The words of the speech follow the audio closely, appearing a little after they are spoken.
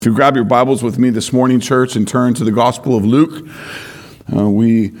If you grab your Bibles with me this morning, church, and turn to the Gospel of Luke,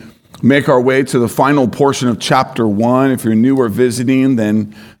 we make our way to the final portion of chapter 1. If you're new or visiting,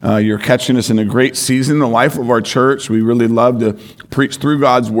 then you're catching us in a great season, the life of our church. We really love to preach through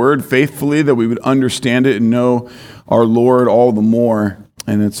God's Word faithfully, that we would understand it and know our Lord all the more.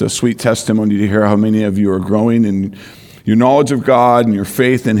 And it's a sweet testimony to hear how many of you are growing in your knowledge of God and your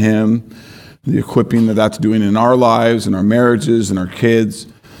faith in Him, the equipping that that's doing in our lives and our marriages and our kids.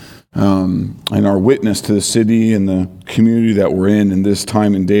 And our witness to the city and the community that we're in this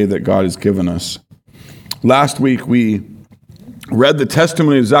time and day that God has given us. Last week, we read the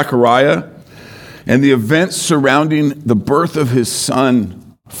testimony of Zechariah and the events surrounding the birth of his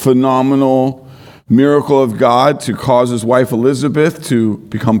son. Phenomenal miracle of God to cause his wife Elizabeth to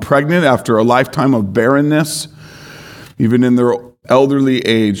become pregnant after a lifetime of barrenness, even in their elderly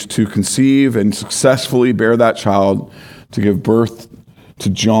age, to conceive and successfully bear that child, to give birth to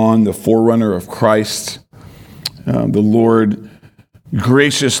John, the forerunner of Christ. The Lord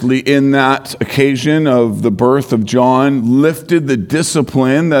graciously, in that occasion of the birth of John, lifted the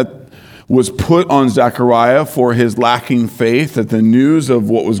discipline that was put on Zechariah for his lacking faith at the news of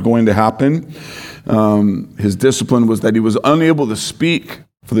what was going to happen. His discipline was that he was unable to speak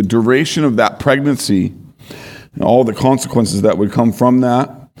for the duration of that pregnancy and all the consequences that would come from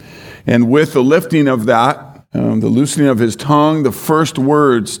that. And with the lifting of that, the loosening of his tongue, the first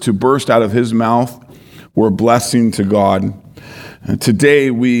words to burst out of his mouth were blessing to God.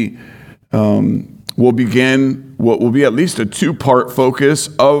 Today we will begin what will be at least a two-part focus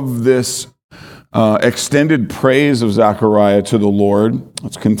of this extended praise of Zechariah to the Lord.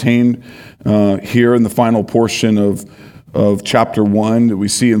 It's contained here in the final portion of chapter 1 that we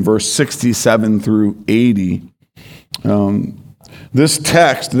see in verse 67 through 80. This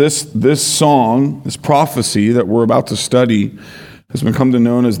text, this song, this prophecy that we're about to study has become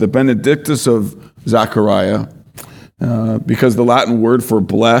known as the Benedictus of Zechariah, because the Latin word for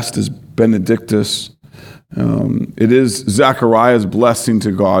blessed is benedictus. It is Zechariah's blessing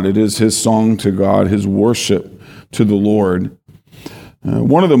to God. It is his song to God, his worship to the Lord.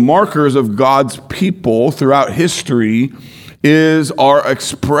 One of the markers of God's people throughout history is our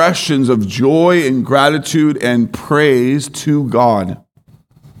expressions of joy and gratitude and praise to God.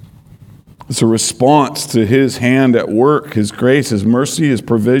 It's a response to his hand at work, his grace, his mercy, his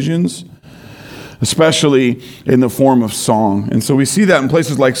provisions, especially in the form of song. And so we see that in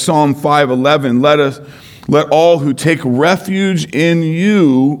places like Psalm 5:11. Let all who take refuge in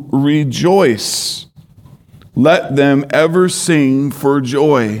you rejoice. Let them ever sing for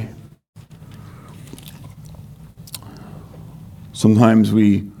joy. Sometimes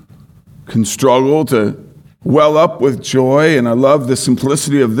we can struggle to well up with joy, and I love the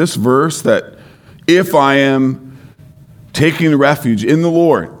simplicity of this verse that if I am taking refuge in the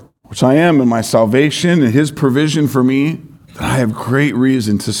Lord, which I am in my salvation and his provision for me, then I have great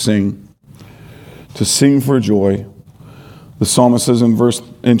reason to sing for joy. The psalmist says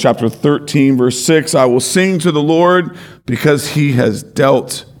in chapter 13, verse 6, I will sing to the Lord because he has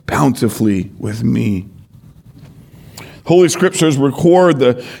dealt bountifully with me. Holy Scriptures record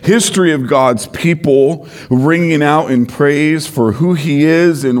the history of God's people ringing out in praise for who he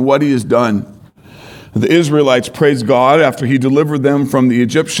is and what he has done. The Israelites praised God after he delivered them from the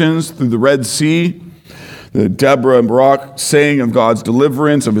Egyptians through the Red Sea. The Deborah and Barak sang of God's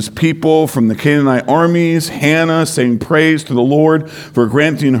deliverance of his people from the Canaanite armies. Hannah sang praise to the Lord for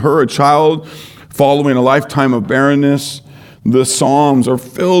granting her a child following a lifetime of barrenness. The Psalms are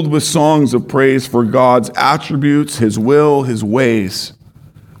filled with songs of praise for God's attributes, his will, his ways.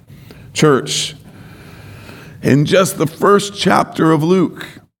 Church, in just the first chapter of Luke,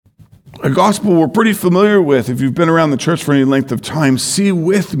 a gospel we're pretty familiar with if you've been around the church for any length of time, see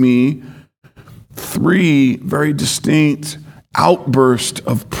with me three very distinct outbursts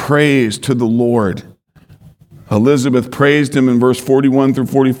of praise to the Lord. Elizabeth praised him in verse 41 through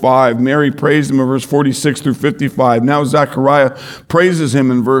 45. Mary praised him in verse 46 through 55. Now Zechariah praises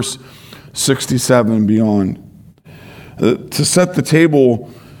him in verse 67 and beyond. To set the table,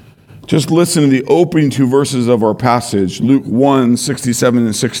 just listen to the opening two verses of our passage. Luke 1, 67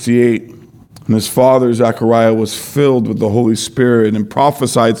 and 68. And his father Zechariah was filled with the Holy Spirit and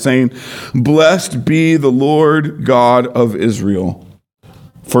prophesied, saying, Blessed be the Lord God of Israel,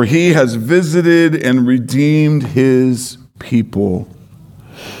 for he has visited and redeemed his people.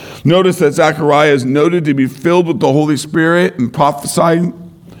 Notice that Zechariah is noted to be filled with the Holy Spirit and prophesying.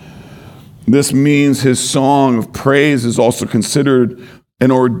 This means his song of praise is also considered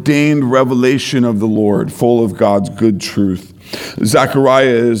an ordained revelation of the Lord, full of God's good truth. Zechariah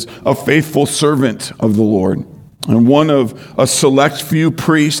is a faithful servant of the Lord. and one of a select few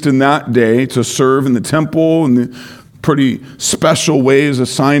priests in that day to serve in the temple in the pretty special ways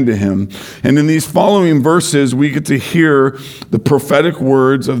assigned to him. And in these following verses, we get to hear the prophetic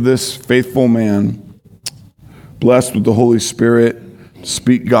words of this faithful man, blessed with the Holy Spirit,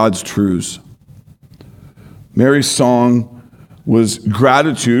 speak God's truths. Mary's song was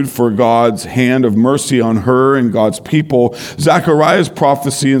gratitude for God's hand of mercy on her and God's people. Zechariah's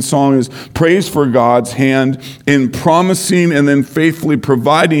prophecy and song is praise for God's hand in promising and then faithfully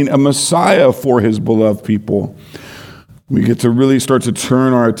providing a Messiah for his beloved people. We get to really start to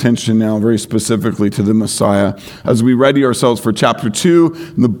turn our attention now very specifically to the Messiah as we ready ourselves for chapter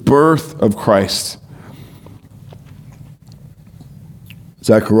 2, the birth of Christ.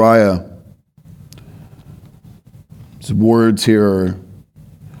 Zechariah. His words here are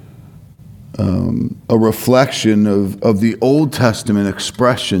a reflection of the Old Testament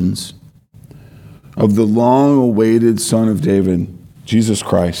expressions of the long-awaited Son of David, Jesus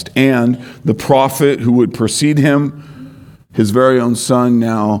Christ, and the prophet who would precede him, his very own son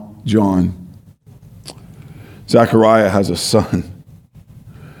now, John. Zechariah has a son.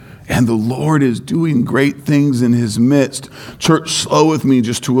 And the Lord is doing great things in his midst. Church, slow with me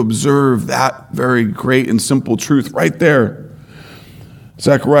just to observe that very great and simple truth right there.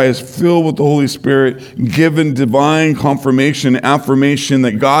 Zechariah is filled with the Holy Spirit, given divine confirmation, affirmation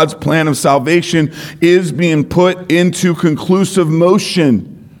that God's plan of salvation is being put into conclusive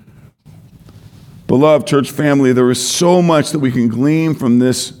motion. Beloved church family, there is so much that we can glean from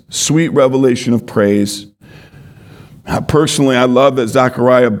this sweet revelation of praise. Personally, I love that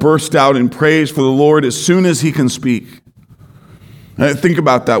Zechariah burst out in praise for the Lord as soon as he can speak. Think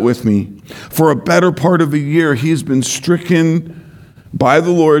about that with me. For a better part of a year, he's been stricken by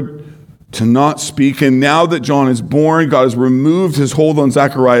the Lord to not speak. And now that John is born, God has removed his hold on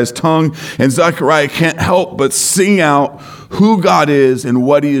Zechariah's tongue. And Zechariah can't help but sing out who God is and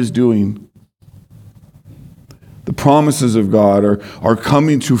what he is doing. The promises of God are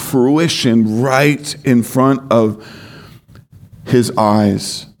coming to fruition right in front of his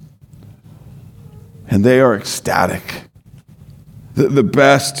eyes. And they are ecstatic. The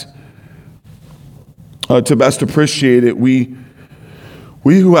best, to best appreciate it, we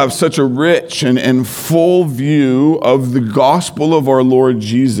who have such a rich and full view of the gospel of our Lord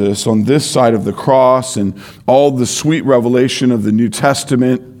Jesus on this side of the cross and all the sweet revelation of the New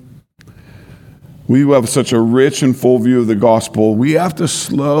Testament, we who have such a rich and full view of the gospel, we have to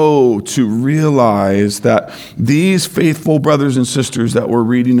slow to realize that these faithful brothers and sisters that we're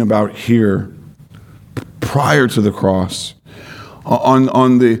reading about here, prior to the cross,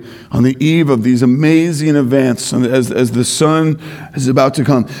 on the eve of these amazing events, as the Son is about to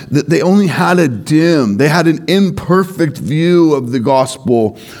come, that they only had they had an imperfect view of the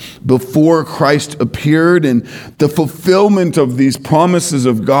gospel before Christ appeared, and the fulfillment of these promises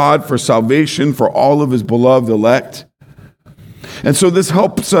of God for salvation for all of his beloved elect. And so this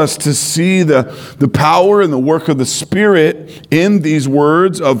helps us to see the power and the work of the Spirit in these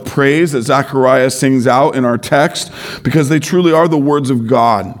words of praise that Zechariah sings out in our text, because they truly are the words of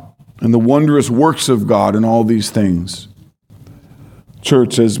God and the wondrous works of God in all these things.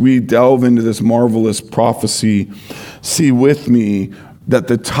 Church, as we delve into this marvelous prophecy, see with me that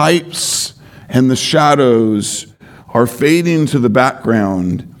the types and the shadows are fading to the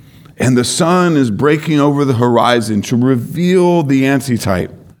background, and the sun is breaking over the horizon to reveal the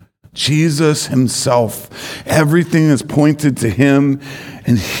antitype, Jesus himself. Everything is pointed to him,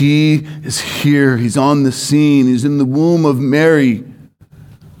 and he is here. He's on the scene. He's in the womb of Mary.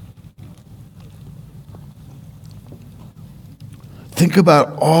 Think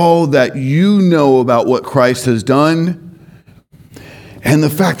about all that you know about what Christ has done, and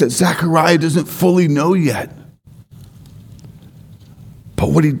the fact that Zechariah doesn't fully know yet. But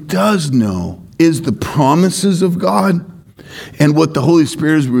what he does know is the promises of God and what the Holy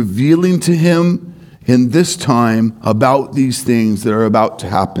Spirit is revealing to him in this time about these things that are about to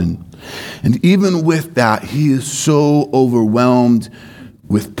happen. And even with that, he is so overwhelmed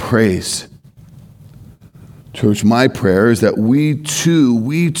with praise. Church, my prayer is that we too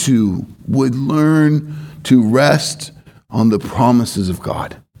would learn to rest on the promises of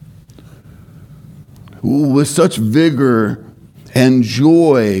God with such vigor and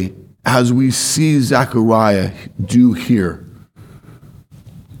joy as we see Zechariah do here.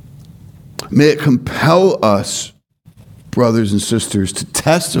 May it compel us, brothers and sisters, to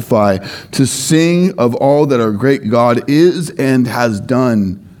testify, to sing of all that our great God is and has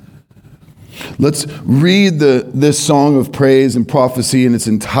done. Let's read this song of praise and prophecy in its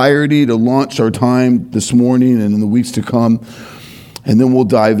entirety to launch our time this morning and in the weeks to come, and then we'll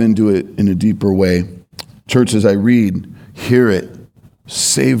dive into it in a deeper way. Church, as I read, hear it,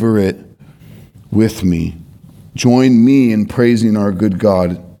 savor it with me. Join me in praising our good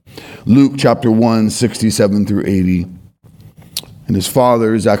God. Luke chapter 1, 67 through 80. And his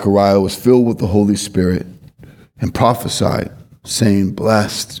father, Zechariah, was filled with the Holy Spirit and prophesied, saying,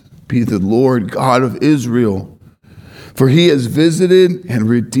 Blessed be the Lord God of Israel, for he has visited and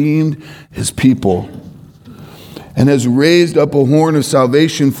redeemed his people, and has raised up a horn of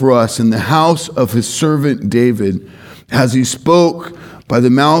salvation for us in the house of his servant David, as he spoke by the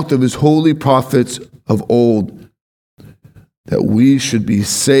mouth of his holy prophets of old, that we should be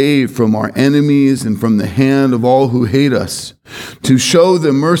saved from our enemies and from the hand of all who hate us, to show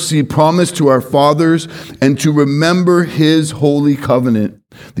the mercy promised to our fathers, and to remember his holy covenant,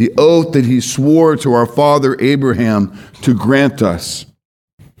 the oath that he swore to our father Abraham to grant us,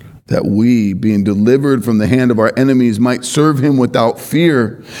 that we, being delivered from the hand of our enemies, might serve him without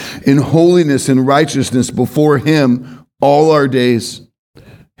fear, in holiness and righteousness before him all our days.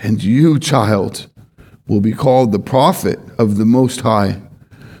 And you, child, will be called the prophet of the Most High,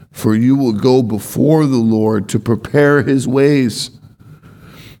 for you will go before the Lord to prepare his ways,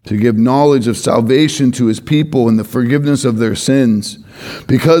 to give knowledge of salvation to his people and the forgiveness of their sins,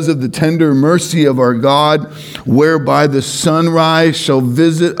 because of the tender mercy of our God, whereby the sunrise shall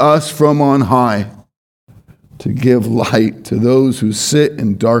visit us from on high, to give light to those who sit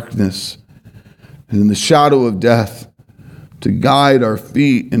in darkness and in the shadow of death, to guide our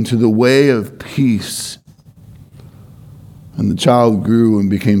feet into the way of peace. And the child grew and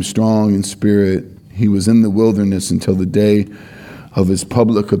became strong in spirit. He was in the wilderness until the day of his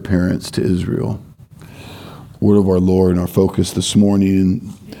public appearance to Israel. Word of our Lord, and our focus this morning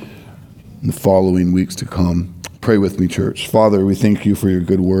and in the following weeks to come. Pray with me, church. Father, we thank you for your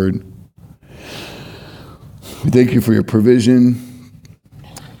good word. We thank you for your provision,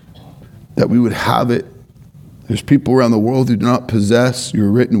 that we would have it. There's people around the world who do not possess your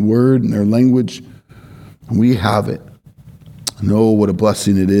written word and their language, and we have it. Know what a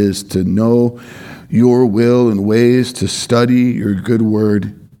blessing it is to know your will and ways, to study your good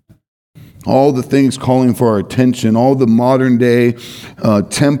word. All the things calling for our attention, all the modern day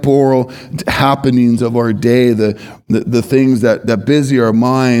temporal happenings of our day, the things that busy our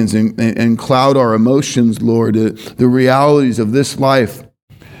minds and cloud our emotions, Lord, the realities of this life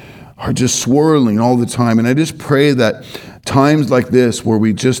are just swirling all the time. And I just pray that times like this, where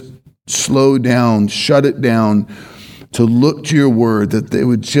we just slow down, shut it down, to look to your word, that they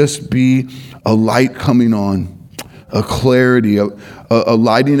would just be a light coming on, a clarity, a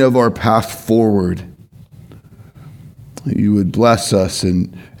lighting of our path forward. That you would bless us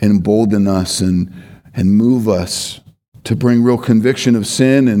and embolden us and move us to bring real conviction of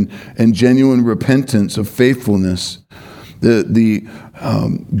sin and genuine repentance of faithfulness. The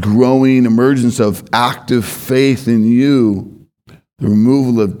growing emergence of active faith in you, the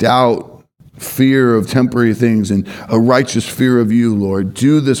removal of doubt, fear of temporary things, and a righteous fear of you, Lord.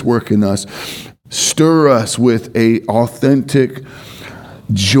 Do this work in us. Stir us with a authentic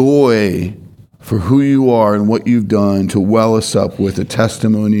joy for who you are and what you've done, to well us up with a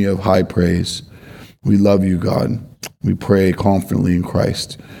testimony of high praise. We love you, God. We pray confidently in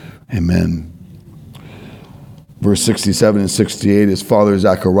Christ. Amen. Verse 67 and 68, his father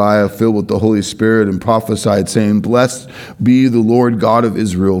Zechariah, filled with the Holy Spirit, and prophesied, saying, Blessed be the Lord God of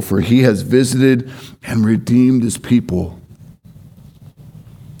Israel, for he has visited and redeemed his people.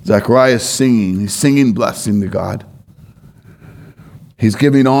 Zechariah is singing. He's singing blessing to God. He's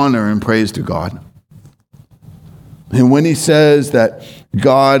giving honor and praise to God. And when he says that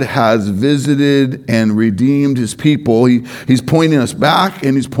God has visited and redeemed his people, he's pointing us back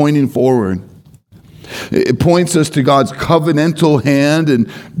and he's pointing forward. It points us to God's covenantal hand and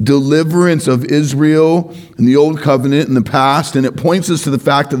deliverance of Israel in the old covenant in the past. And it points us to the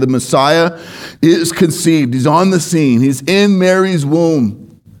fact that the Messiah is conceived. He's on the scene. He's in Mary's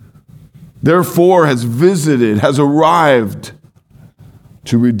womb. Therefore has visited, has arrived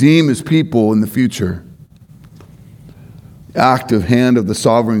to redeem his people in the future. The active hand of the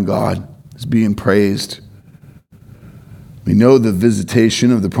sovereign God is being praised. We know the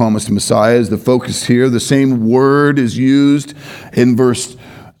visitation of the promised Messiah is the focus here. The same word is used in verse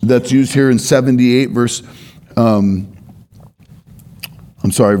 78, verse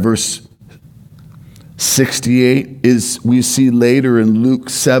 68 is we see later in Luke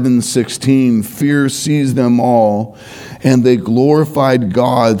 7:16, fear seized them all, and they glorified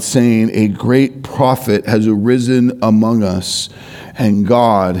God, saying, a great prophet has arisen among us, and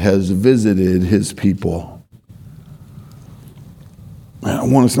God has visited his people. I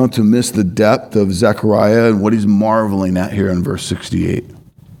want us not to miss the depth of Zechariah and what he's marveling at here in verse 68.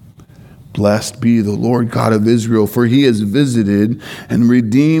 Blessed be the Lord God of Israel, for he has visited and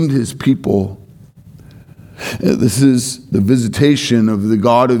redeemed his people. This is the visitation of the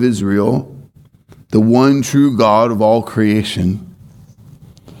God of Israel, the one true God of all creation.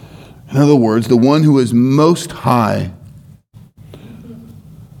 In other words, the one who is most high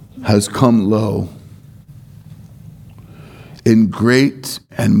has come low in great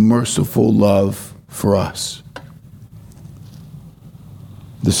and merciful love for us.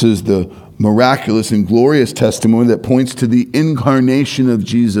 This is the miraculous and glorious testimony that points to the incarnation of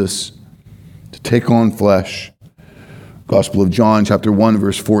Jesus to take on flesh. Gospel of John, chapter 1,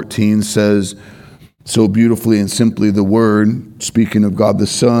 verse 14 says so beautifully and simply, the Word, speaking of God the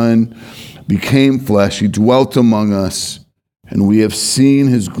Son, became flesh. He dwelt among us, and we have seen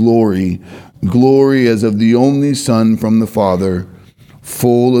his glory, glory as of the only Son from the Father,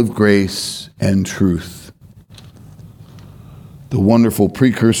 full of grace and truth. The wonderful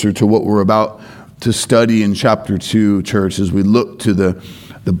precursor to what we're about to study in chapter 2, church, as we look to the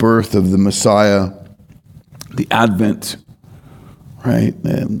birth of the Messiah, the Advent, right?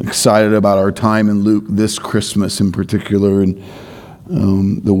 I'm excited about our time in Luke this Christmas in particular, and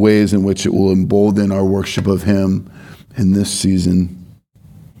the ways in which it will embolden our worship of him in this season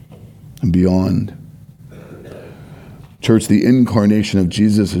and beyond. Church, the incarnation of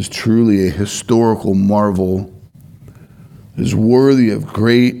Jesus is truly a historical marvel. It is worthy of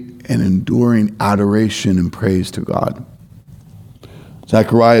great and enduring adoration and praise to God.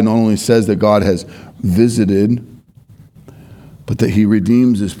 Zechariah not only says that God has visited, but that he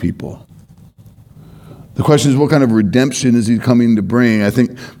redeems his people. The question is, what kind of redemption is he coming to bring? I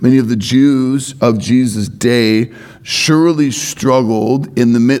think many of the Jews of Jesus' day surely struggled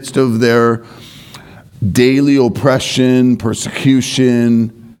in the midst of their daily oppression,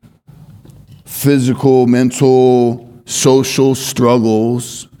 persecution, physical, mental, social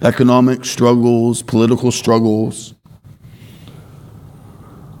struggles, economic struggles, political struggles,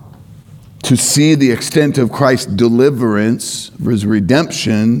 to see the extent of Christ's deliverance, his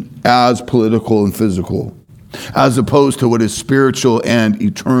redemption, as political and physical, as opposed to what is spiritual and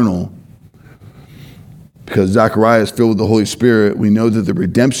eternal. Because Zechariah is filled with the Holy Spirit, we know that the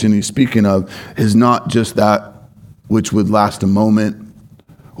redemption he's speaking of is not just that which would last a moment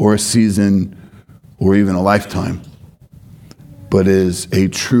or a season or even a lifetime, but is a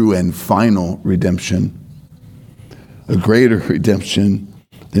true and final redemption, a greater redemption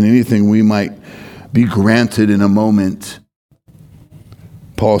than anything we might be granted in a moment.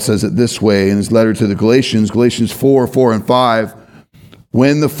 Paul says it this way in his letter to the Galatians, Galatians 4, 4 and 5,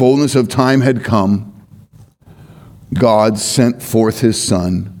 when the fullness of time had come, God sent forth his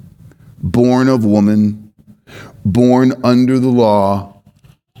Son, born of woman, born under the law,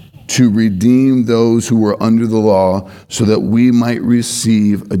 to redeem those who were under the law, so that we might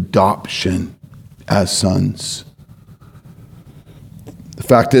receive adoption as sons. The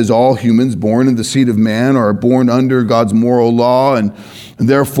fact is, all humans born in the seed of man are born under God's moral law, and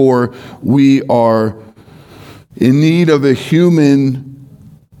therefore we are in need of a human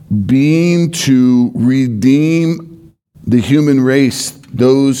being to redeem the human race,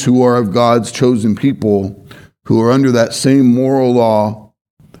 those who are of God's chosen people, who are under that same moral law.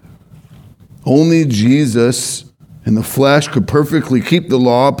 Only Jesus in the flesh could perfectly keep the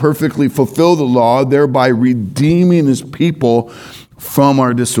law, perfectly fulfill the law, thereby redeeming his people from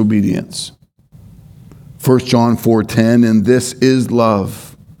our disobedience. 1 John 4:10, and this is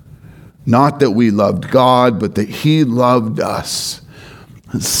love, not that we loved God, but that he loved us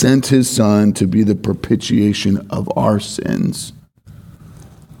and sent his Son to be the propitiation of our sins.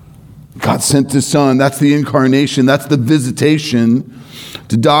 God sent his Son. That's the incarnation. That's the visitation,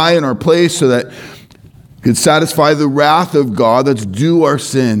 to die in our place so that he could satisfy the wrath of God that's due our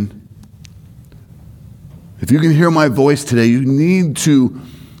sin. If you can hear my voice today, you need to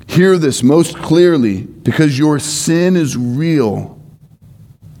hear this most clearly, because your sin is real.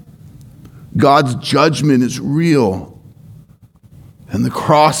 God's judgment is real. And the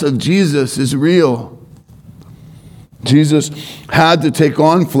cross of Jesus is real. Jesus had to take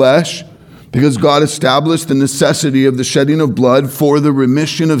on flesh because God established the necessity of the shedding of blood for the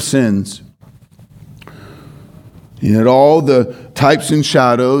remission of sins. And yet all the types and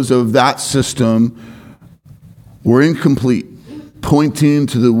shadows of that system were incomplete, pointing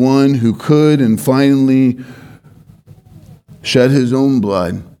to the one who could and finally shed his own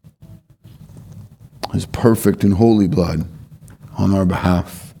blood, his perfect and holy blood, on our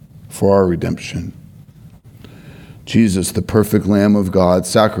behalf for our redemption. Jesus, the perfect Lamb of God,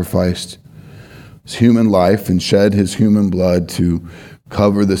 sacrificed his human life and shed his human blood to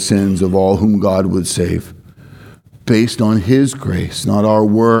cover the sins of all whom God would save. based on his grace, not our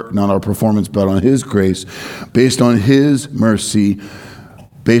work, not our performance, but on his grace, based on his mercy,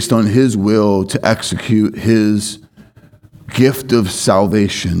 based on his will to execute his gift of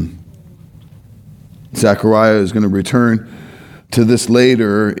salvation. Zechariah is going to return to this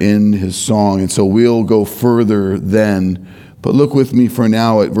later in his song, and so we'll go further then. But look with me for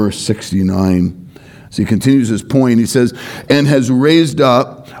now at verse 69. As he continues his point, he says, and has raised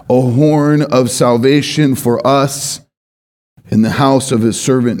up a horn of salvation for us in the house of his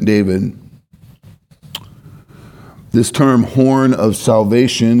servant David. This term, horn of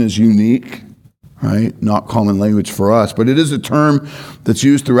salvation, is unique, right? Not common language for us, but it is a term that's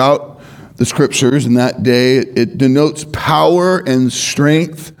used throughout the scriptures in that day. It denotes power and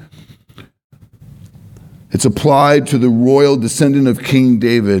strength. It's applied to the royal descendant of King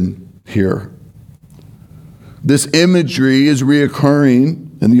David here. This imagery is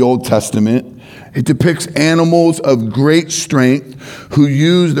reoccurring in the Old Testament. It depicts animals of great strength who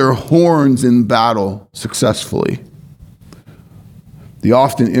use their horns in battle successfully. The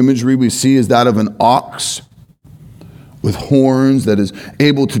often imagery we see is that of an ox with horns that is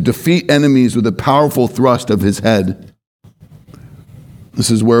able to defeat enemies with a powerful thrust of his head.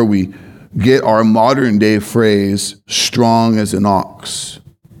 This is where we get our modern day phrase, strong as an ox.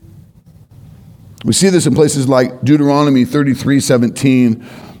 We see this in places like Deuteronomy 33:17.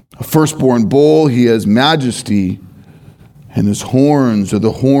 A firstborn bull, he has majesty, and his horns are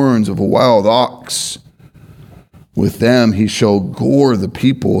the horns of a wild ox. With them he shall gore the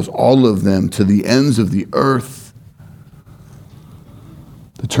peoples, all of them, to the ends of the earth.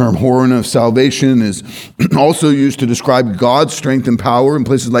 The term horn of salvation is also used to describe God's strength and power in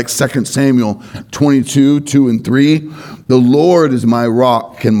places like 2 Samuel 22:2-3. The Lord is my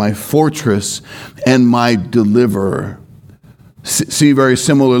rock and my fortress and my deliverer. See very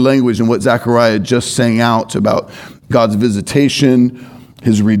similar language in what Zechariah just sang out about God's visitation,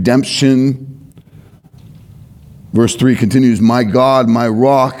 his redemption. Verse 3 continues, my God, my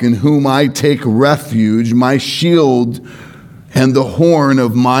rock, in whom I take refuge, my shield, and the horn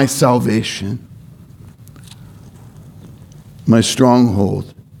of my salvation, my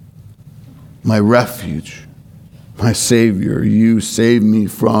stronghold, my refuge, my Savior. You save me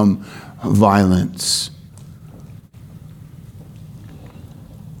from violence.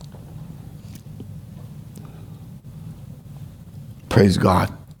 Praise God.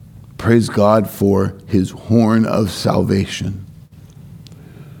 Praise God for his horn of salvation.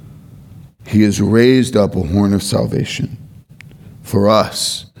 He has raised up a horn of salvation for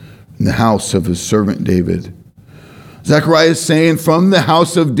us in the house of his servant David. Zechariah is saying, from the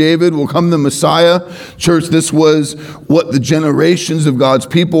house of David will come the Messiah. Church, this was what the generations of God's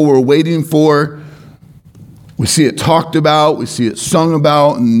people were waiting for. We see it talked about, we see it sung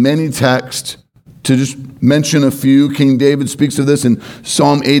about in many texts. To just mention a few, King David speaks of this in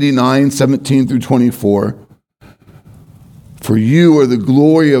Psalm 89:17-24. For you are the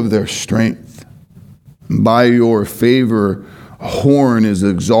glory of their strength. And by your favor, our horn is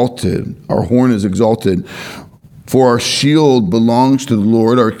exalted. For our shield belongs to the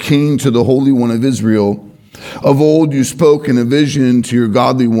Lord, our King to the Holy One of Israel. Of old you spoke in a vision to your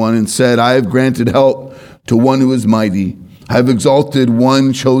godly one and said, I have granted help to one who is mighty. I have exalted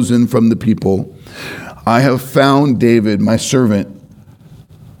one chosen from the people. I have found David, my servant.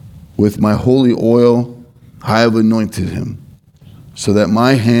 With my holy oil, I have anointed him, so that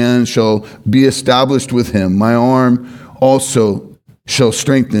my hand shall be established with him. My arm also shall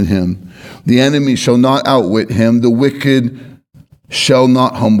strengthen him. The enemy shall not outwit him. The wicked shall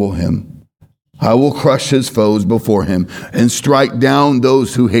not humble him. I will crush his foes before him and strike down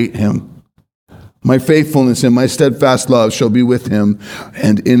those who hate him. My faithfulness and my steadfast love shall be with him,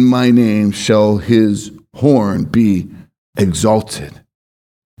 and in my name shall his horn be exalted.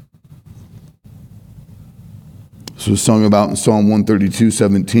 This was sung about in Psalm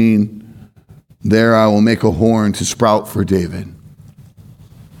 132:17. There I will make a horn to sprout for David.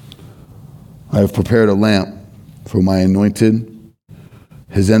 I have prepared a lamp for my anointed.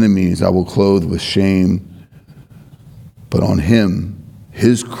 His enemies I will clothe with shame, but on him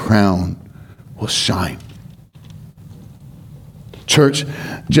his crown will shine. Church,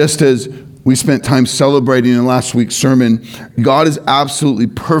 just as we spent time celebrating in last week's sermon, God is absolutely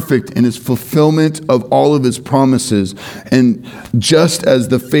perfect in his fulfillment of all of his promises. And just as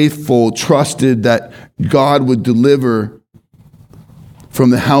the faithful trusted that God would deliver from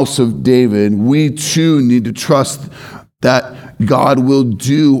the house of David, we too need to trust that God will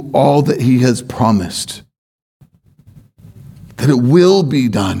do all that he has promised. That it will be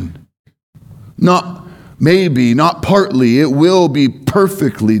done. Not maybe, not partly, it will be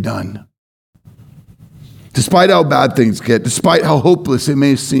perfectly done. Despite how bad things get, despite how hopeless it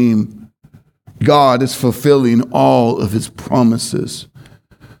may seem, God is fulfilling all of his promises.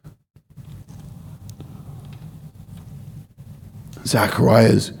 Zechariah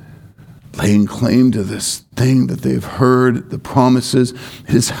is laying claim to this thing that they've heard, the promises.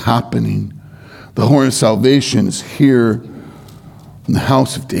 It is happening. The horn of salvation is here in the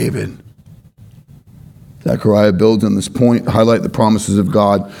house of David. Zechariah builds on this point, highlight the promises of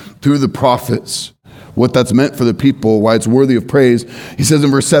God through the prophets, what that's meant for the people, why it's worthy of praise. He says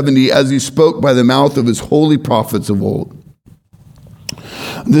in verse 70, as he spoke by the mouth of his holy prophets of old.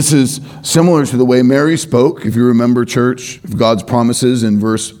 This is similar to the way Mary spoke, if you remember, church, of God's promises in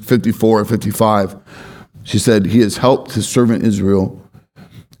verse 54 and 55. She said, he has helped his servant Israel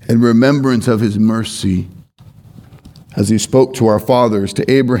in remembrance of his mercy, as he spoke to our fathers, to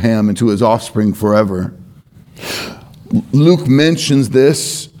Abraham, and to his offspring forever. Luke mentions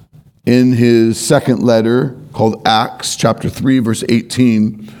this in his second letter called Acts, chapter 3, verse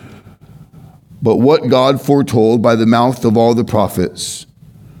 18. But what God foretold by the mouth of all the prophets,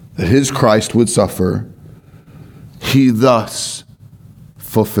 that his Christ would suffer, he thus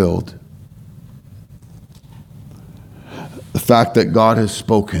fulfilled. The fact that God has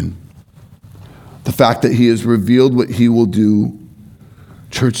spoken, the fact that he has revealed what he will do,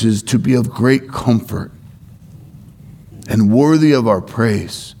 church, is to be of great comfort and worthy of our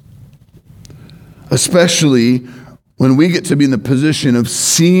praise, especially when we get to be in the position of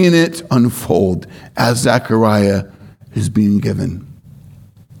seeing it unfold as Zechariah is being given.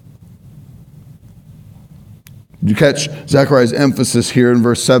 You catch Zechariah's emphasis here in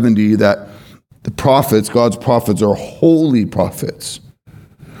verse 70 that the prophets, God's prophets, are holy prophets.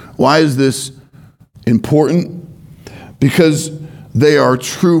 Why is this important? Because they are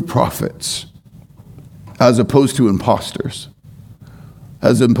true prophets as opposed to imposters,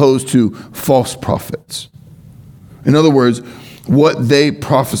 as opposed to false prophets. In other words, what they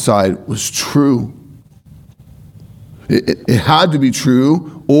prophesied was true. It had to be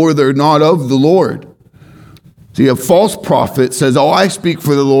true, or they're not of the Lord. So you have false prophet says, oh, I speak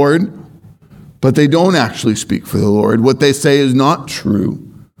for the Lord, but they don't actually speak for the Lord. What they say is not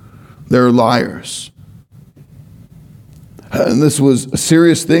true. They're liars. And this was a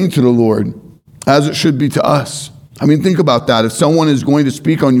serious thing to the Lord, as it should be to us. I mean, think about that. If someone is going to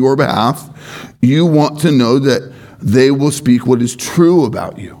speak on your behalf, you want to know that they will speak what is true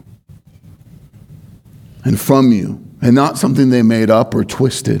about you and from you, and not something they made up or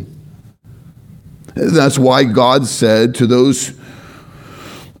twisted. That's why God said to those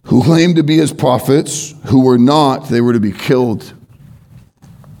who claimed to be his prophets, who were not, they were to be killed.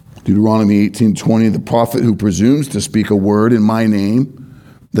 Deuteronomy 18:20, the prophet who presumes to speak a word in my name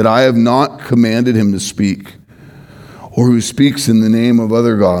that I have not commanded him to speak, or who speaks in the name of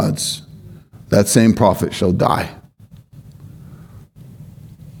other gods, that same prophet shall die.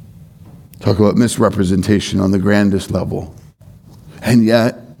 Talk about misrepresentation on the grandest level. And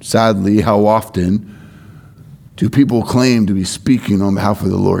yet, sadly, how often do people claim to be speaking on behalf of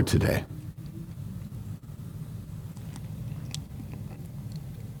the Lord today?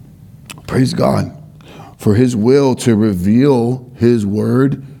 Praise God for his will to reveal his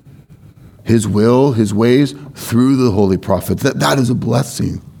word, his will, his ways through the holy prophets. That is a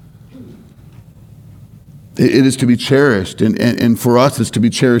blessing. It is to be cherished, and for us it's to be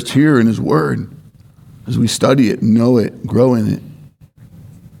cherished here in his word as we study it, know it, grow in it.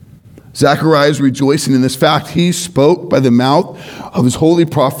 Zechariah is rejoicing in this fact. He spoke by the mouth of his holy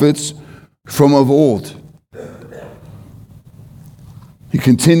prophets from of old. He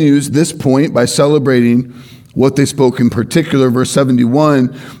continues this point by celebrating what they spoke in particular, verse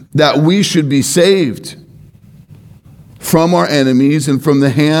 71, that we should be saved from our enemies and from the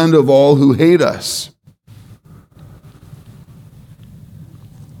hand of all who hate us.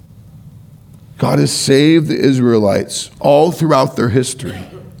 God has saved the Israelites all throughout their history.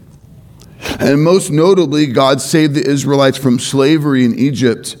 And most notably, God saved the Israelites from slavery in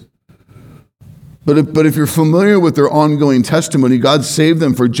Egypt. But if you're familiar with their ongoing testimony, God saved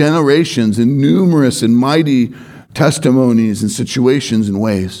them for generations in numerous and mighty testimonies and situations and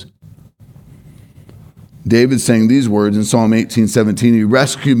ways. David sang these words in Psalm 18:17, he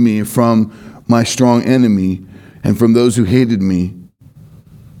rescued me from my strong enemy and from those who hated me,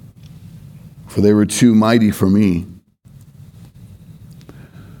 for they were too mighty for me.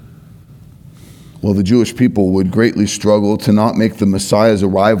 Well, the Jewish people would greatly struggle to not make the Messiah's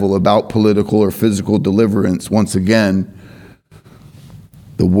arrival about political or physical deliverance once again.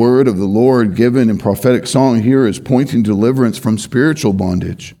 The word of the Lord given in prophetic song here is pointing deliverance from spiritual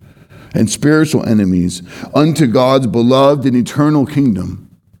bondage and spiritual enemies unto God's beloved and eternal kingdom.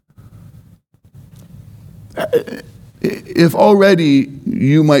 If already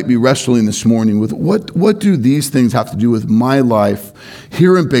you might be wrestling this morning with what do these things have to do with my life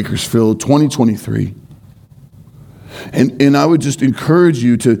here in Bakersfield 2023? And I would just encourage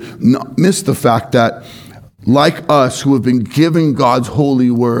you to not miss the fact that, like us who have been given God's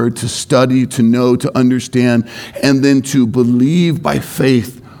holy word to study, to know, to understand, and then to believe by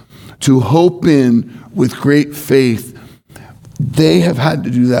faith, to hope in with great faith, they have had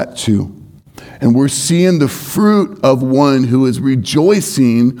to do that too. And we're seeing the fruit of one who is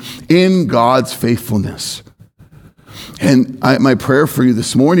rejoicing in God's faithfulness. And my prayer for you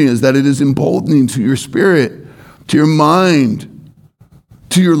this morning is that it is emboldening to your spirit, to your mind,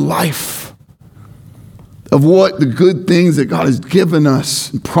 to your life, of what the good things that God has given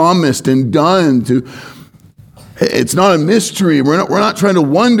us, and promised and done. It's not a mystery. We're not trying to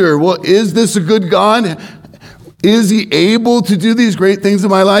wonder, well, is this a good God? Is he able to do these great things in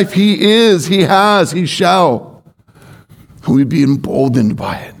my life? He is, he has, he shall. And we'd be emboldened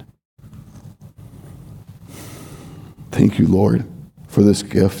by it. Thank you, Lord, for this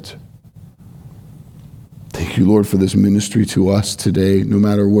gift. Thank you, Lord, for this ministry to us today, no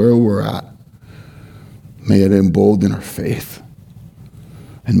matter where we're at. May it embolden our faith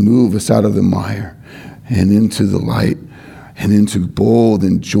and move us out of the mire and into the light and into bold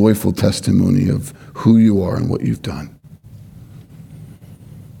and joyful testimony of who you are and what you've done.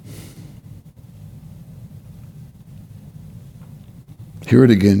 Hear it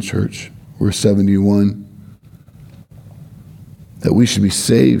again, church. We're 71. That we should be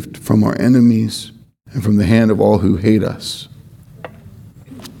saved from our enemies and from the hand of all who hate us.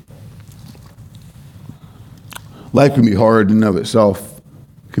 Life can be hard in and of itself.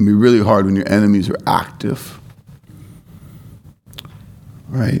 It can be really hard when your enemies are active.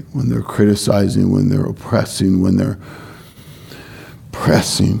 Right? When they're criticizing, when they're oppressing, when they're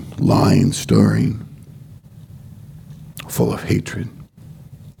pressing, lying, stirring, full of hatred.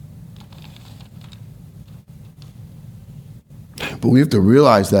 But we have to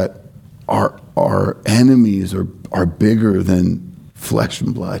realize that our enemies are bigger than flesh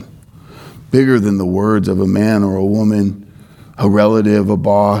and blood, bigger than the words of a man or a woman, a relative, a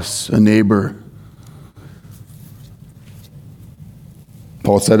boss, a neighbor.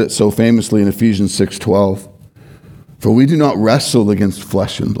 Paul said it so famously in Ephesians 6:12. For we do not wrestle against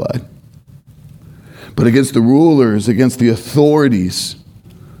flesh and blood, but against the rulers, against the authorities,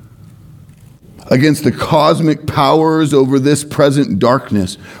 against the cosmic powers over this present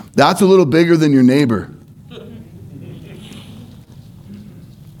darkness. That's a little bigger than your neighbor.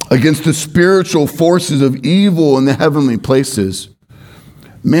 Against the spiritual forces of evil in the heavenly places.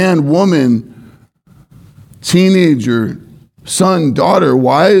 Man, woman, teenager, son, daughter,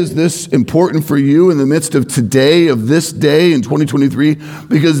 why is this important for you in the midst of today, of this day in 2023?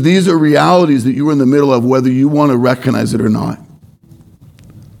 Because these are realities that you are in the middle of, whether you want to recognize it or not.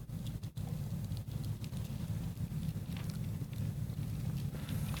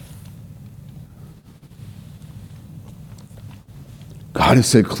 God has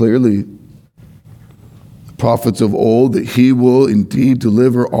said clearly, the prophets of old, that he will indeed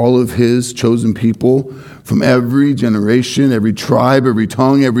deliver all of his chosen people from every generation, every tribe, every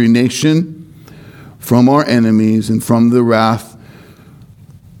tongue, every nation, from our enemies and from the wrath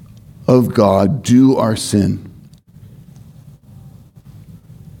of God due our sin.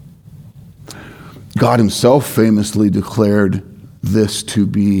 God himself famously declared this to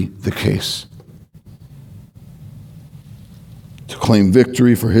be the case. To claim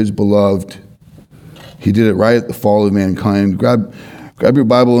victory for his beloved. He did it right at the fall of mankind. Grab your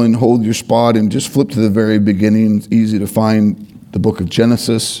Bible and hold your spot and just flip to the very beginning. It's easy to find the book of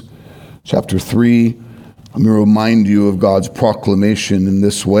Genesis, chapter 3. I'm going to remind you of God's proclamation in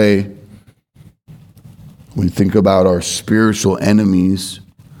this way. When you think about our spiritual enemies,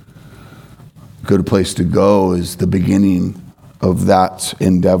 a good place to go is the beginning of that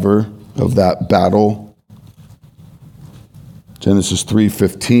endeavor, of that battle. Genesis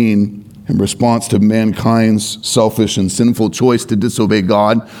 3:15, in response to mankind's selfish and sinful choice to disobey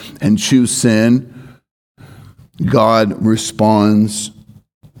God and choose sin, God responds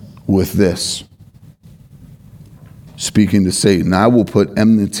with this, speaking to Satan, I will put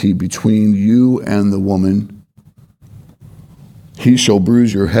enmity between you and the woman. He shall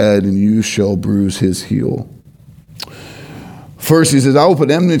bruise your head and you shall bruise his heel. First, he says, I will put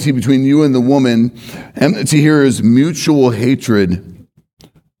enmity between you and the woman. Enmity here is mutual hatred,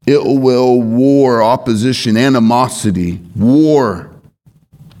 ill will, war, opposition, animosity, war.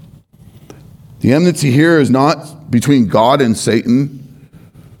 The enmity here is not between God and Satan.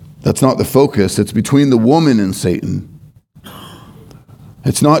 That's not the focus. It's between the woman and Satan.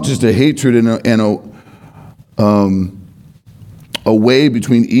 It's not just a hatred and a way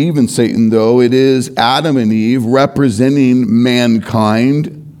between Eve and Satan, though. It is Adam and Eve representing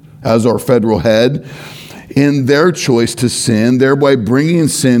mankind as our federal head in their choice to sin, thereby bringing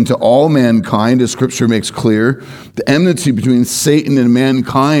sin to all mankind, as Scripture makes clear. The enmity between Satan and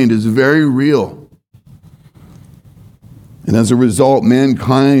mankind is very real. And as a result,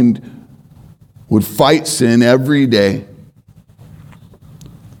 mankind would fight sin every day,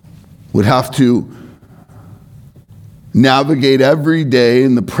 would have to navigate every day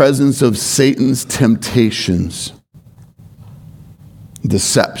in the presence of Satan's temptations,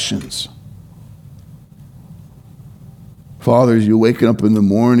 deceptions. Fathers, you're waking up in the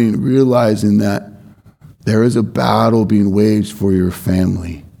morning realizing that there is a battle being waged for your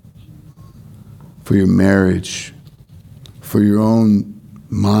family, for your marriage, for your own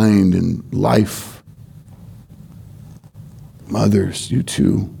mind and life. Mothers, you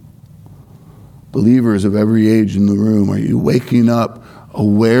too. Believers of every age in the room, are you waking up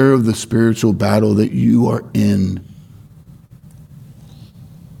aware of the spiritual battle that you are in?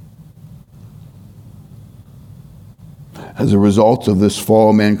 As a result of this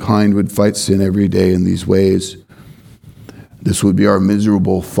fall, mankind would fight sin every day in these ways. This would be our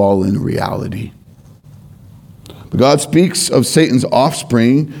miserable fallen reality. But God speaks of Satan's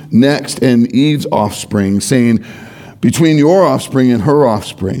offspring next and Eve's offspring, saying, between your offspring and her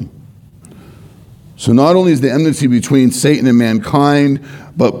offspring. So not only is the enmity between Satan and mankind,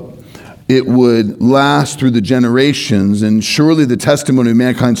 but it would last through the generations. And surely the testimony of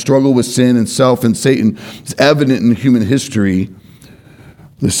mankind's struggle with sin and self and Satan is evident in human history.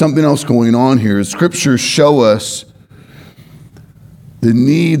 There's something else going on here. Scriptures show us the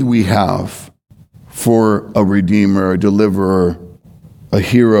need we have for a redeemer, a deliverer, a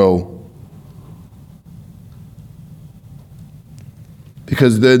hero.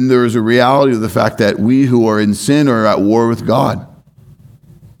 Because then there is a reality of the fact that we who are in sin are at war with God.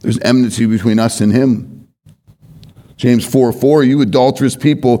 There's enmity between us and him. James 4:4, you adulterous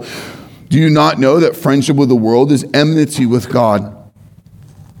people, do you not know that friendship with the world is enmity with God?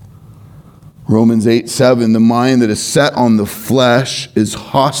 Romans 8:7, the mind that is set on the flesh is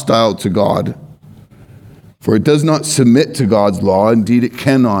hostile to God, for it does not submit to God's law. Indeed, it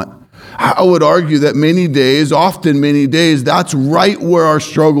cannot. I would argue that many days, often many days, that's right where our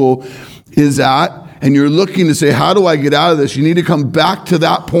struggle is at. And you're looking to say, how do I get out of this? You need to come back to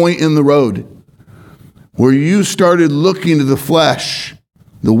that point in the road where you started looking to the flesh,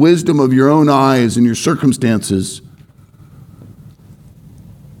 the wisdom of your own eyes and your circumstances.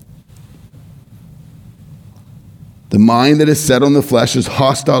 The mind that is set on the flesh is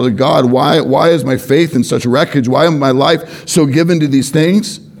hostile to God. Why is my faith in such wreckage? Why am my life so given to these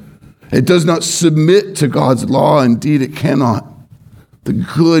things? It does not submit to God's law. Indeed, it cannot. The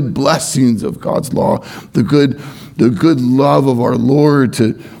good blessings of God's law, the good love of our Lord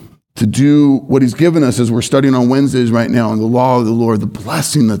to do what he's given us, as we're studying on Wednesdays right now, in the law of the Lord, the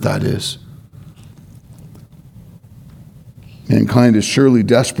blessing that is. Mankind is surely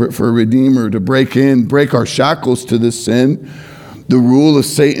desperate for a redeemer to break our shackles to this sin, the rule of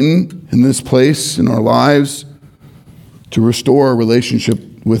Satan in this place in our lives, to restore our relationship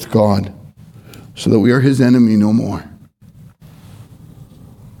with God so that we are his enemy no more.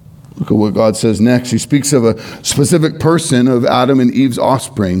 Look at what God says next. He speaks of a specific person of Adam and Eve's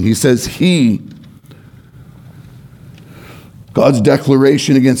offspring. He says God's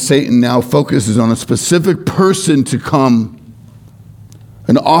declaration against Satan now focuses on a specific person to come,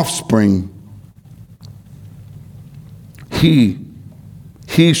 an offspring. He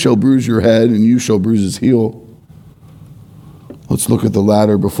shall bruise your head and you shall bruise his heel. Let's look at the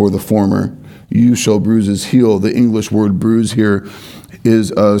latter before the former. You shall bruise his heel. The English word bruise here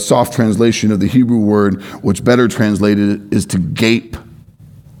is a soft translation of the Hebrew word, which better translated is to gape.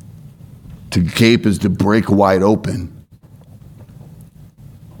 To gape is to break wide open.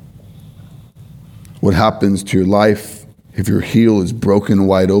 What happens to your life if your heel is broken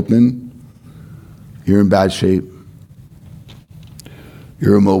wide open? You're in bad shape.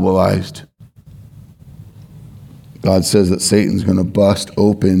 You're immobilized. God says that Satan's going to bust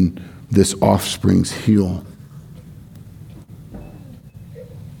open this offspring's heel.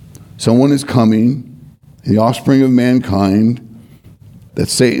 Someone is coming, the offspring of mankind, that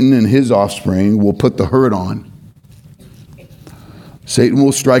Satan and his offspring will put the hurt on. Satan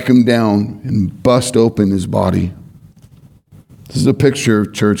will strike him down and bust open his body. This is a picture,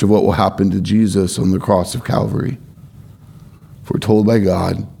 church, of what will happen to Jesus on the cross of Calvary. Foretold by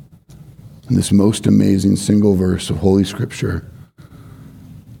God in this most amazing single verse of Holy Scripture.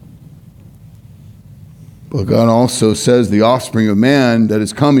 But God also says the offspring of man that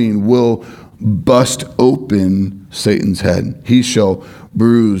is coming will bust open Satan's head. He shall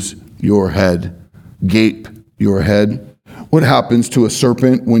bruise your head, gape your head. What happens to a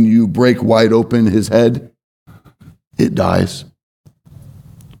serpent when you break wide open his head? It dies.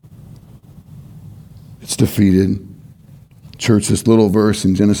 It's defeated. Church, this little verse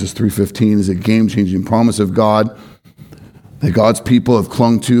in Genesis 3:15 is a game-changing promise of God that God's people have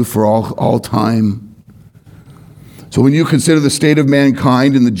clung to for all time. So when you consider the state of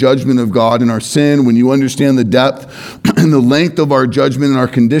mankind and the judgment of God and our sin, when you understand the depth and the length of our judgment and our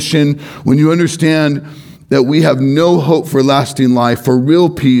condition, when you understand that we have no hope for lasting life, for real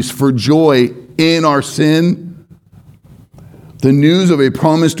peace, for joy in our sin, the news of a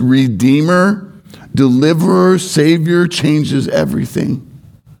promised Redeemer, Deliverer, Savior changes everything.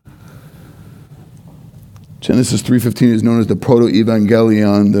 Genesis 3:15 is known as the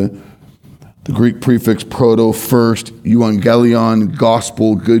proto-evangelion, the Greek prefix proto, first, evangelion,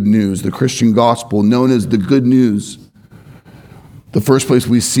 gospel, good news, the Christian gospel, known as the good news. The first place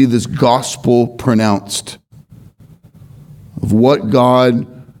we see this gospel pronounced of what God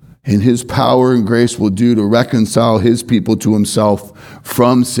and his power and grace will do to reconcile his people to himself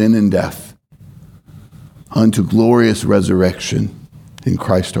from sin and death unto glorious resurrection in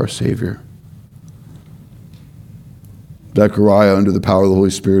Christ our Savior. Zechariah, under the power of the Holy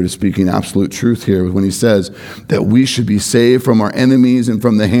Spirit, is speaking absolute truth here when he says that we should be saved from our enemies and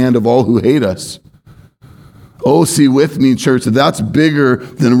from the hand of all who hate us. Oh, see with me, church, that's bigger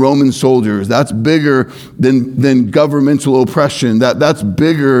than Roman soldiers. That's bigger than governmental oppression. That's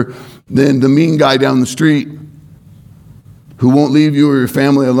bigger than the mean guy down the street who won't leave you or your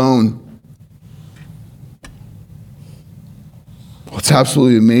family alone. What's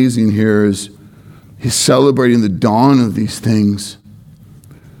absolutely amazing here is he's celebrating the dawn of these things.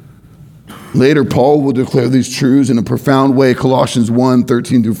 Later, Paul will declare these truths in a profound way. Colossians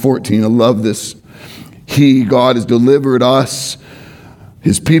 1:13-14. I love this. He, God, has delivered us,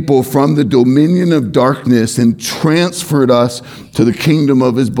 his people, from the dominion of darkness and transferred us to the kingdom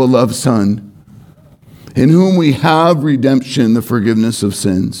of his beloved Son, in whom we have redemption, the forgiveness of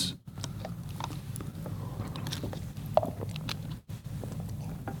sins.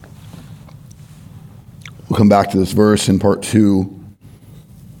 We'll come back to this verse in part 2.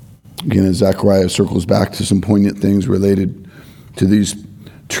 Again, as Zechariah circles back to some poignant things related to these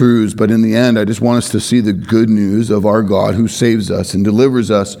truths. But in the end, I just want us to see the good news of our God who saves us and delivers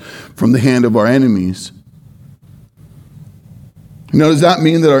us from the hand of our enemies. Now, does that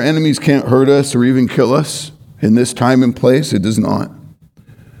mean that our enemies can't hurt us or even kill us in this time and place? It does not.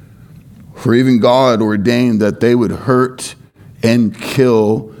 For even God ordained that they would hurt and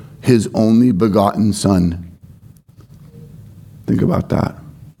kill his only begotten Son. Think about that.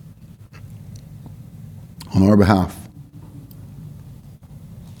 On our behalf.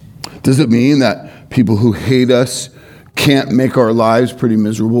 Does it mean that people who hate us can't make our lives pretty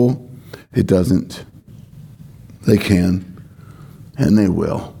miserable? It doesn't. They can, and they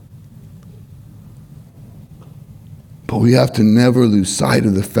will. But we have to never lose sight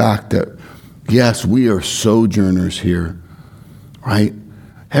of the fact that, yes, we are sojourners here, right?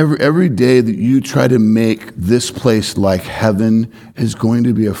 Every day that you try to make this place like heaven is going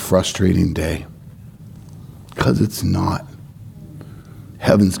to be a frustrating day, because it's not.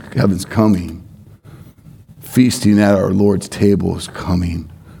 Heaven's coming. Feasting at our Lord's table is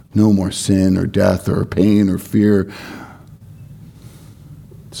coming. No more sin or death or pain or fear.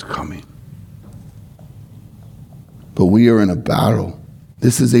 It's coming. But we are in a battle.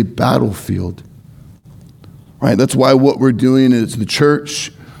 This is a battlefield. Right? That's why what we're doing is the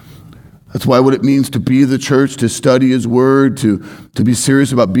church. That's why what it means to be the church, to study his word, to be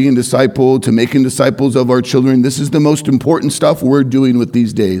serious about being discipled, to making disciples of our children. This is the most important stuff we're doing with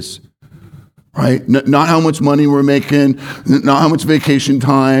these days, right? Not how much money we're making, not how much vacation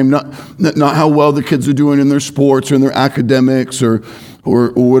time, not how well the kids are doing in their sports or in their academics or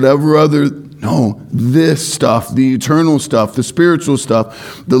whatever other. No, this stuff, the eternal stuff, the spiritual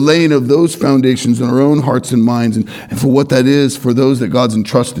stuff, the laying of those foundations in our own hearts and minds, and for what that is for those that God's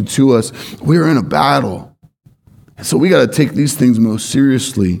entrusted to us. We're in a battle. And so we got to take these things most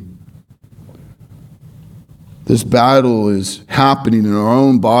seriously. This battle is happening in our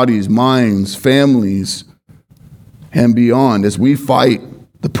own bodies, minds, families, and beyond as we fight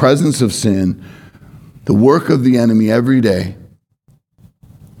the presence of sin, the work of the enemy every day.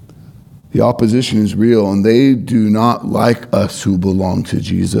 The opposition is real, and they do not like us who belong to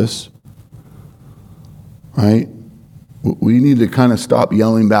Jesus. Right? We need to kind of stop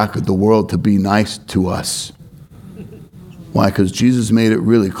yelling back at the world to be nice to us. Why? Because Jesus made it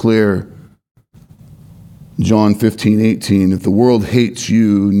really clear John 15:18, if the world hates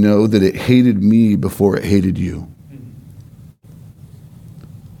you, know that it hated me before it hated you.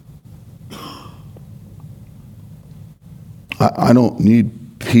 I don't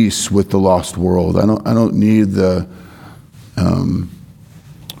need peace with the lost world. I don't need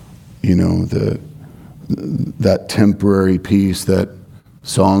that temporary peace that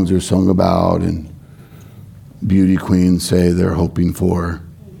songs are sung about and beauty queens say they're hoping for.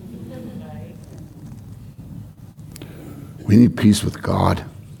 We need peace with God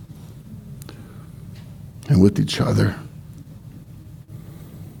and with each other.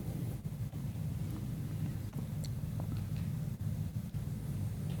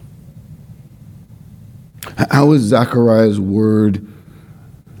 How is Zechariah's word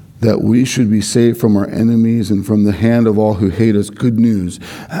that we should be saved from our enemies and from the hand of all who hate us good news?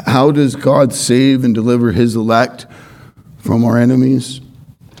 How does God save and deliver his elect from our enemies?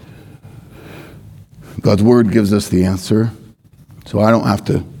 God's word gives us the answer. So I don't have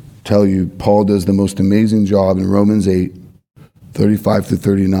to tell you. Paul does the most amazing job in Romans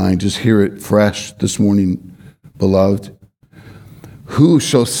 8:35-39. Just hear it fresh this morning, beloved. Who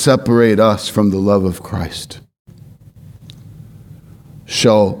shall separate us from the love of Christ?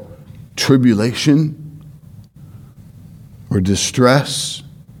 Shall tribulation or distress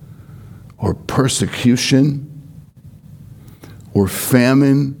or persecution or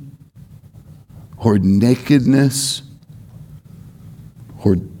famine or nakedness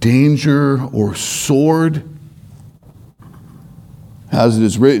or danger or sword? As it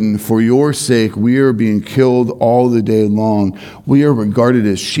is written, for your sake we are being killed all the day long. We are regarded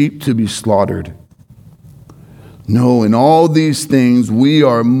as sheep to be slaughtered. No, in all these things we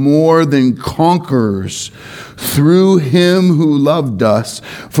are more than conquerors through him who loved us.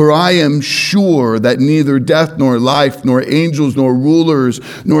 For I am sure that neither death nor life, nor angels, nor rulers,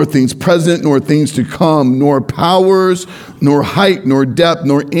 nor things present, nor things to come, nor powers, nor height, nor depth,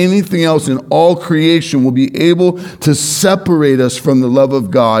 nor anything else in all creation will be able to separate us from the love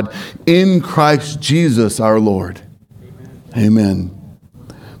of God in Christ Jesus our Lord. Amen.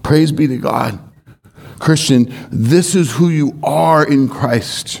 Praise be to God. Christian, this is who you are in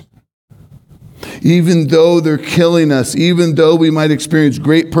Christ. Even though they're killing us, even though we might experience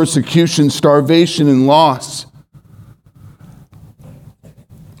great persecution, starvation, and loss,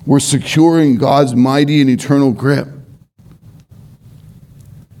 we're secure in God's mighty and eternal grip.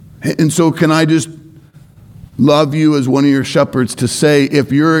 And so can I just love you as one of your shepherds to say,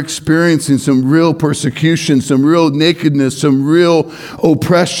 if you're experiencing some real persecution, some real nakedness, some real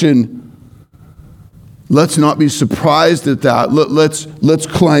oppression, let's not be surprised at that. Let's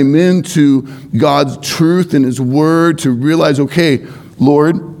climb into God's truth and his word to realize, okay,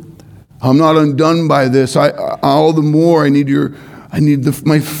 Lord, I'm not undone by this. All the more I need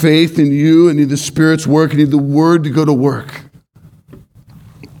my faith in you. I need the Spirit's work. I need the word to go to work.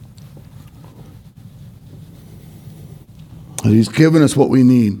 And he's given us what we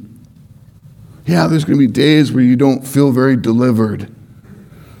need. Yeah, there's going to be days where you don't feel very delivered.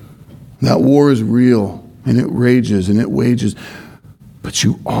 That war is real, and it rages, and it wages. But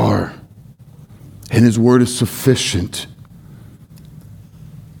you are. And his word is sufficient.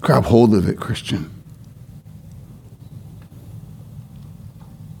 Grab hold of it, Christian.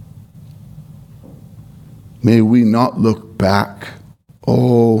 May we not look back.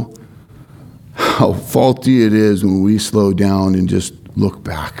 Oh, how faulty it is when we slow down and just look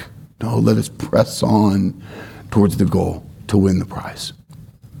back. No, let us press on towards the goal to win the prize.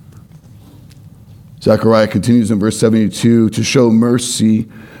 Zechariah continues in verse 72, to show mercy,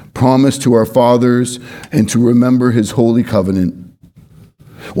 promise to our fathers, and to remember his holy covenant.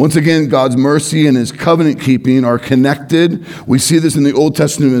 Once again, God's mercy and his covenant keeping are connected. We see this in the Old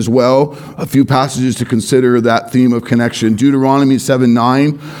Testament as well. A few passages to consider that theme of connection. Deuteronomy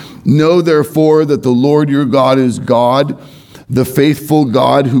 7:9. Know therefore that the Lord your God is God, the faithful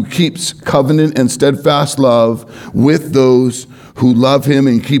God who keeps covenant and steadfast love with those who love him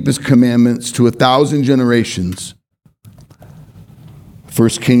and keep his commandments to 1,000 generations.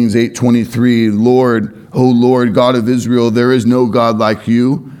 1 Kings 8:23, Lord, O Lord, God of Israel, there is no God like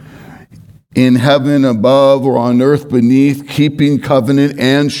you in heaven above or on earth beneath, keeping covenant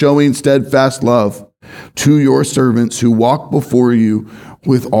and showing steadfast love to your servants who walk before you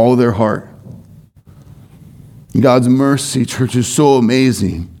with all their heart. God's mercy, church, is so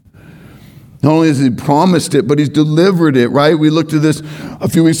amazing. Not only has he promised it, but he's delivered it, right? We looked at this a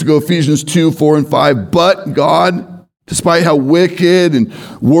few weeks ago, Ephesians 2:4-5. But God, despite how wicked and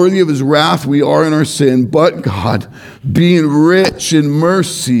worthy of his wrath we are in our sin, but God, being rich in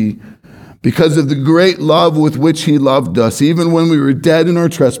mercy, because of the great love with which he loved us, even when we were dead in our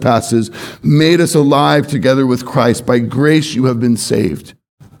trespasses, made us alive together with Christ. By grace you have been saved.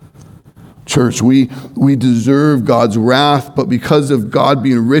 Church, we deserve God's wrath, but because of God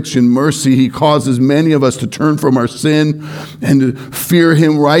being rich in mercy, he causes many of us to turn from our sin and to fear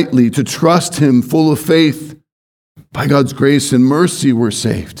him rightly, to trust him full of faith. By God's grace and mercy, we're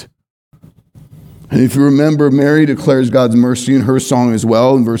saved. And if you remember, Mary declares God's mercy in her song as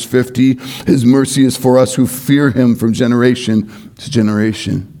well. In verse 50, his mercy is for us who fear him from generation to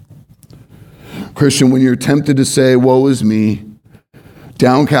generation. Christian, when you're tempted to say, woe is me,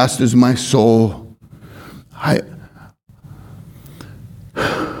 downcast is my soul, I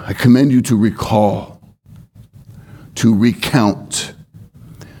commend you to recall, to recount,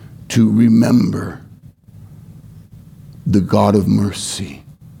 to remember the God of mercy.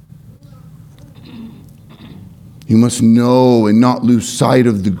 You must know and not lose sight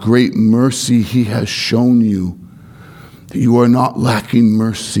of the great mercy he has shown you, that you are not lacking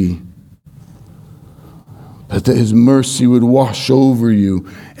mercy, but that his mercy would wash over you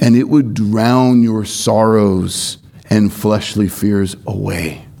and it would drown your sorrows and fleshly fears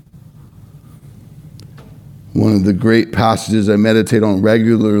away. One of the great passages I meditate on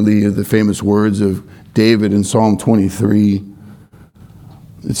regularly are the famous words of David in Psalm 23.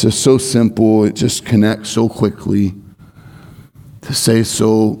 It's just so simple. It just connects so quickly to say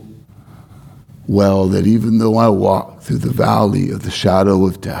so well that even though I walk through the valley of the shadow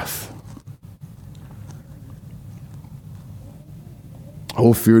of death, I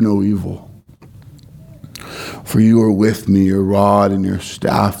will fear no evil. For you are with me, your rod and your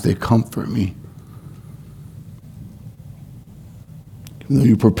staff, they comfort me. Even though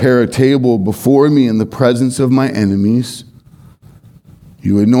you prepare a table before me in the presence of my enemies,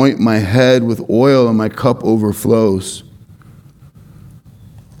 you anoint my head with oil and my cup overflows.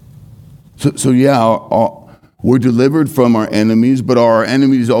 So we're delivered from our enemies, but are our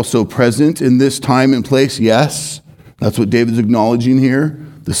enemies also present in this time and place? Yes. That's what David's acknowledging here.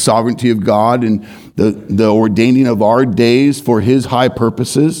 The sovereignty of God and the ordaining of our days for his high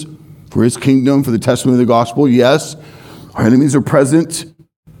purposes, for his kingdom, for the testimony of the gospel. Yes, our enemies are present.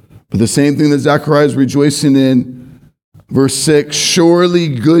 But the same thing that Zechariah is rejoicing in, verse 6, surely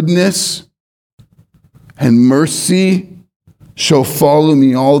goodness and mercy shall follow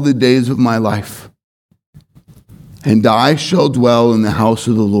me all the days of my life, and I shall dwell in the house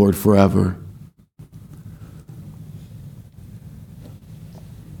of the Lord forever.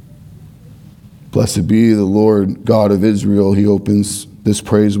 Blessed be the Lord God of Israel, he opens this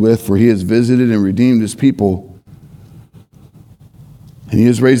praise with, for he has visited and redeemed his people. And he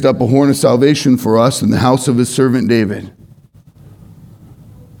has raised up a horn of salvation for us in the house of his servant David.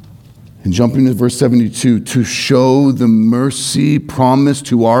 And jumping to verse 72, to show the mercy promised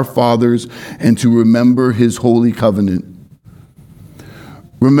to our fathers and to remember his holy covenant.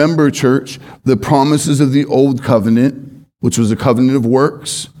 Remember, church, the promises of the old covenant, which was a covenant of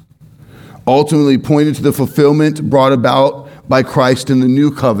works, ultimately pointed to the fulfillment brought about by Christ in the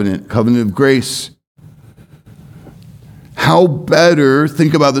new covenant, covenant of grace. How better,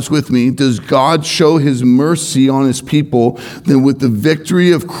 think about this with me, does God show his mercy on his people than with the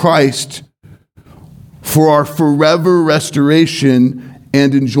victory of Christ for our forever restoration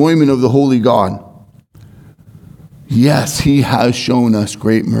and enjoyment of the holy God? Yes, he has shown us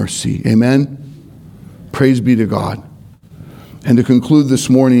great mercy. Amen? Praise be to God. And to conclude this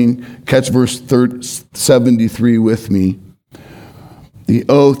morning, catch verse 73 with me. The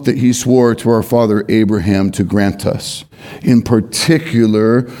oath that he swore to our father Abraham to grant us. In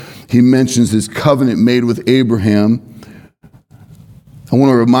particular, he mentions his covenant made with Abraham. I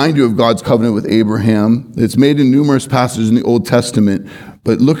want to remind you of God's covenant with Abraham. It's made in numerous passages in the Old Testament,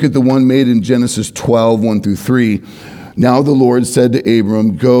 but look at the one made in Genesis 12, 1 through 3. Now the Lord said to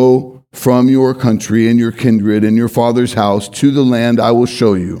Abram, go from your country and your kindred and your father's house to the land I will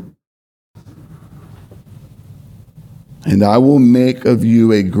show you. And I will make of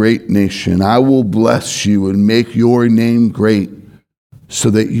you a great nation. I will bless you and make your name great, so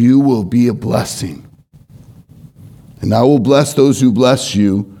that you will be a blessing. And I will bless those who bless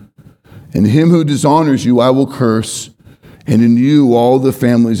you, and him who dishonors you I will curse, and in you all the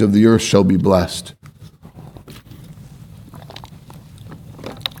families of the earth shall be blessed.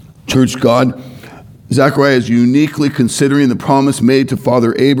 Church, Zechariah is uniquely considering the promise made to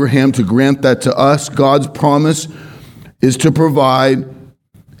Father Abraham to grant that to us. God's promise is to provide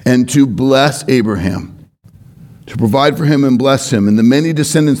and to bless Abraham, to provide for him and bless him, and the many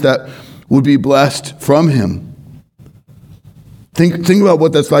descendants that would be blessed from him. Think about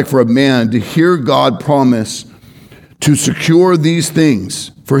what that's like for a man to hear God promise to secure these things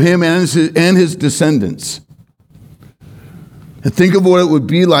for him and his descendants. And think of what it would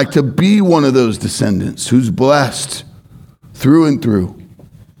be like to be one of those descendants who's blessed through and through.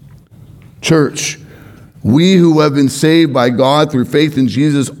 Church, we who have been saved by God through faith in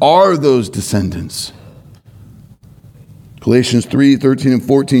Jesus are those descendants. Galatians 3:13 and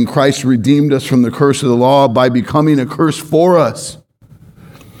 14, Christ redeemed us from the curse of the law by becoming a curse for us.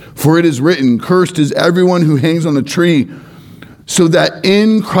 For it is written, cursed is everyone who hangs on a tree, so that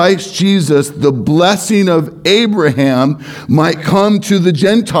in Christ Jesus the blessing of Abraham might come to the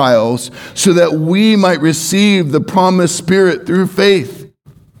Gentiles, so that we might receive the promised Spirit through faith.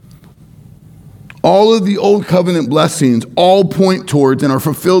 All of the old covenant blessings all point towards and are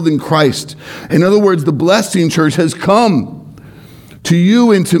fulfilled in Christ. In other words, the blessing, church, has come to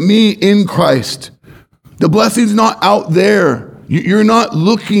you and to me in Christ. The blessing's not out there. You're not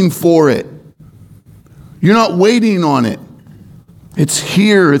looking for it. You're not waiting on it. It's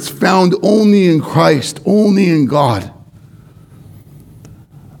here. It's found only in Christ, only in God.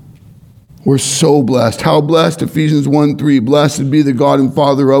 We're so blessed. How blessed? Ephesians 1:3. Blessed be the God and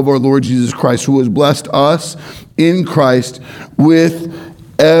Father of our Lord Jesus Christ, who has blessed us in Christ with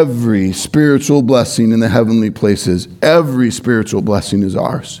every spiritual blessing in the heavenly places. Every spiritual blessing is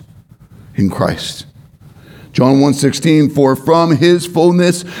ours in Christ. John 1:16, for from his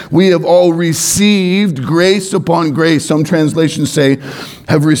fullness we have all received grace upon grace. Some translations say,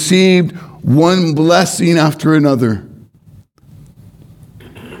 have received one blessing after another.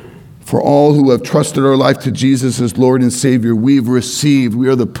 For all who have trusted our life to Jesus as Lord and Savior, we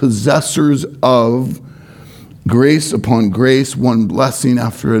are the possessors of grace upon grace, one blessing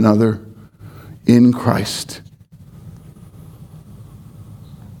after another in Christ.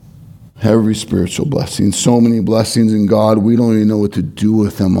 Every spiritual blessing, so many blessings in God, we don't even know what to do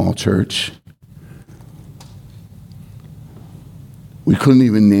with them all, church. We couldn't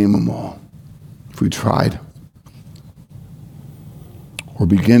even name them all if we tried, or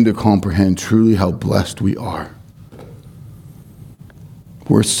begin to comprehend truly how blessed we are.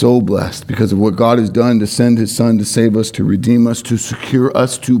 We're so blessed because of what God has done to send his Son to save us, to redeem us, to secure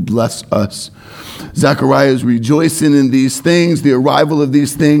us, to bless us. Zechariah is rejoicing in these things, the arrival of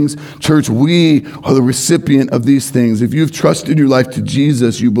these things. Church, we are the recipient of these things. If you've trusted your life to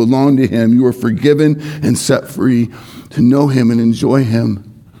Jesus, you belong to him. You are forgiven and set free to know him and enjoy him.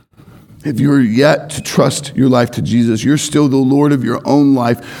 If you're yet to trust your life to Jesus, you're still the Lord of your own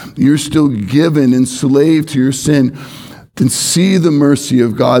life. You're still given, enslaved to your sin. Then see the mercy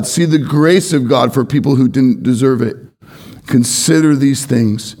of God. See the grace of God for people who didn't deserve it. Consider these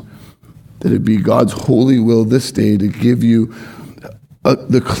things, that it be God's holy will this day to give you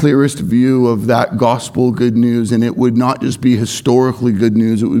the clearest view of that gospel good news. And it would not just be historically good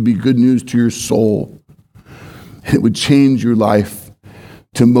news. It would be good news to your soul. And it would change your life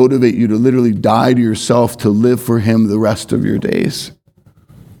to motivate you to literally die to yourself, to live for him the rest of your days.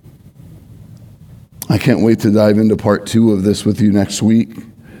 I can't wait to dive into part 2 of this with you next week.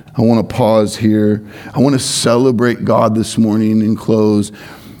 I want to pause here. I want to celebrate God this morning and close.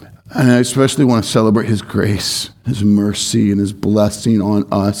 And I especially want to celebrate his grace, his mercy, and his blessing on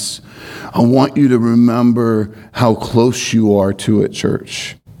us. I want you to remember how close you are to it,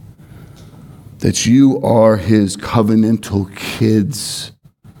 church. That you are his covenantal kids,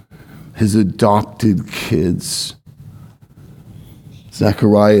 his adopted kids.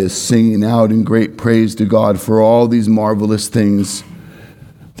 Zechariah is singing out in great praise to God for all these marvelous things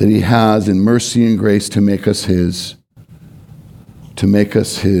that he has in mercy and grace to make us his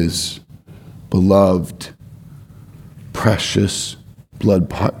beloved, precious,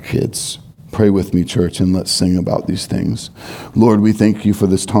 blood-bought kids. Pray with me, church, and let's sing about these things. Lord, we thank you for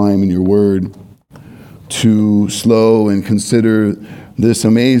this time in your word to slow and consider this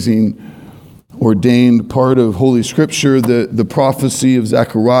amazing ordained part of Holy Scripture, the prophecy of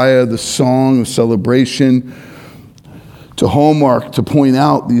Zechariah, the song of celebration, to hallmark, to point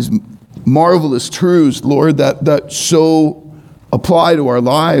out these marvelous truths, Lord, that so apply to our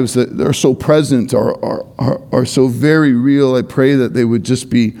lives, that are so present, are so very real. I pray that they would just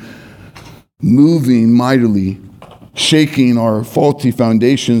be moving mightily, shaking our faulty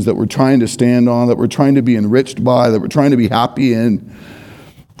foundations that we're trying to stand on, that we're trying to be enriched by, that we're trying to be happy in,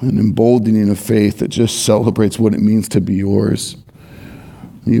 an emboldening of faith that just celebrates what it means to be yours.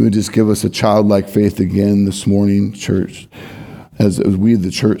 You would just give us a childlike faith again this morning, church, as we, the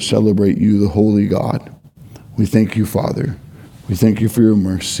church, celebrate you, the holy God. We thank you, Father. We thank you for your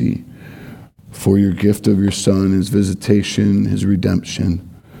mercy, for your gift of your Son, his visitation, his redemption,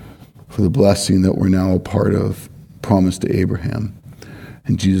 for the blessing that we're now a part of, promised to Abraham.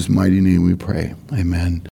 In Jesus' mighty name we pray. Amen.